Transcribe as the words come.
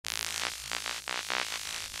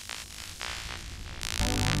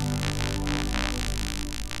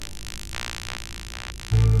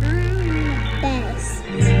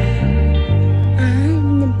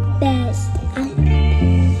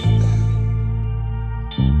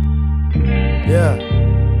Yeah.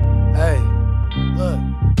 Hey, look.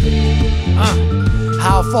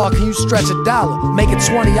 How far can you stretch a dollar? Make it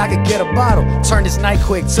 20, I could get a bottle. Turn this night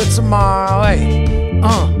quick to tomorrow. Hey,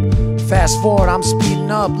 fast forward, I'm speeding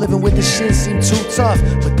up. Living with this shit seem too tough,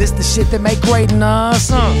 but this the shit that make great in us.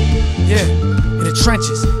 Yeah, in the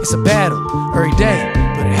trenches, it's a battle every day,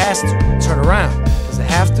 but it has to turn around. Does it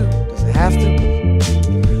have to? Does it have to?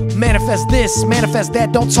 Manifest this, manifest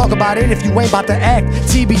that, don't talk about it if you ain't about to act.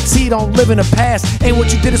 TBT, don't live in the past. Ain't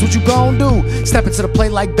what you did, is what you gon' do. Step into the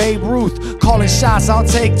plate like Babe Ruth. Calling shots, I'll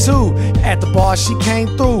take two. At the bar, she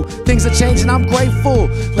came through. Things are changing, I'm grateful.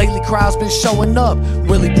 Lately, crowds been showing up.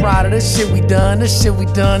 Really proud of this shit we done, this shit we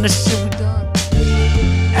done, this shit we done.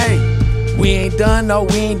 Hey, we ain't done, no,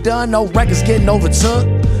 we ain't done. No records getting overtook.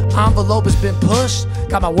 Envelope has been pushed.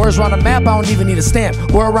 Got my words around the map, I don't even need a stamp.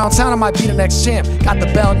 We're around town, I might be the next champ. Got the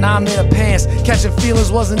belt, now I'm in the pants. Catching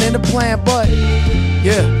feelings wasn't in the plan, but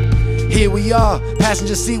yeah, here we are.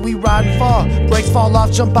 Passenger seat, we riding far. Brakes fall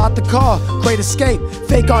off, jump out the car. Great escape,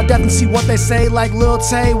 fake our death and see what they say. Like Lil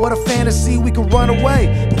Tay, what a fantasy, we can run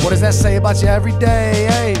away. But what does that say about you every day?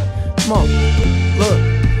 Hey, come on,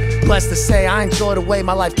 look. Blessed to say, I enjoy the way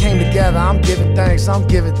my life came together. I'm giving thanks, I'm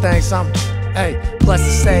giving thanks, hey, blessed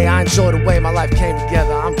to say, I enjoy the way my life came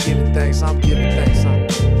together. I'm giving thanks, I'm giving thanks, hey.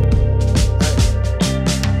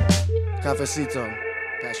 Cafecito,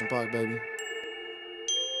 Passion Park, baby.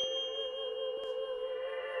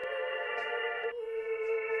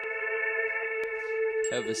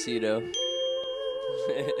 Cafecito.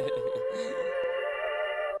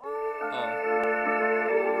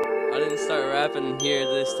 I didn't start rapping here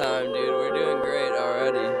this time, dude. We're doing great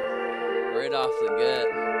already. Right off the get.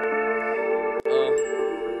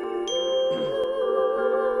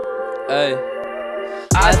 Hey,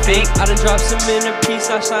 I think I done dropped some inner peace,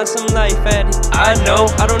 I shine some life at it. I know,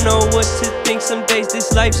 I don't know what to think, some days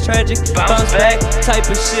this life's tragic. Bounce back, type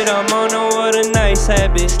of shit I'm on, oh what a nice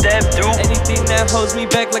habit. Step through anything that holds me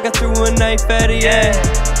back like I threw a knife at it, yeah.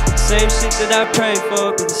 Same shit that I pray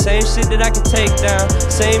for, be the same shit that I can take down.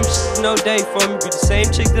 Same shit, no day for me, be the same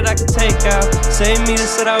chick that I can take out. Same me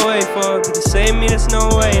that's what I wait for, be the same me that's no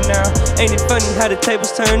way now. Ain't it funny how the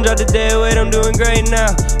tables turned, drop the dead weight, I'm doing great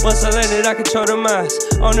now. Once I landed, I control the miles,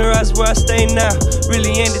 on the rise where I stay now.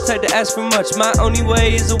 Really ain't the type to ask for much, my only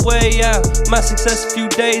way is a way out. My success a few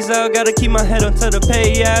days out, gotta keep my head on till the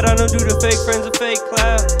payout. I don't do the fake friends or fake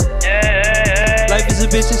clout. Life is a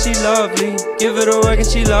bitch and she lovely, give it a work and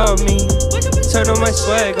she love me. Turn on my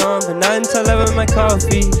swag on, but not until I have my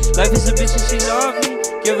coffee. Life is a bitch and she love me,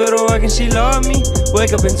 give it a work and she love me.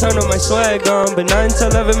 Wake up and turn on my swag on, but not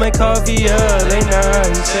until I have my coffee. Yeah, late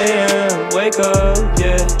night, stay up, wake up,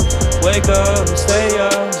 yeah. Wake up, stay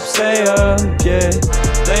up, yeah.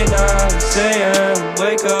 Late night, stay up,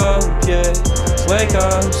 wake up, yeah. Wake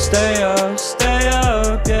up, stay up,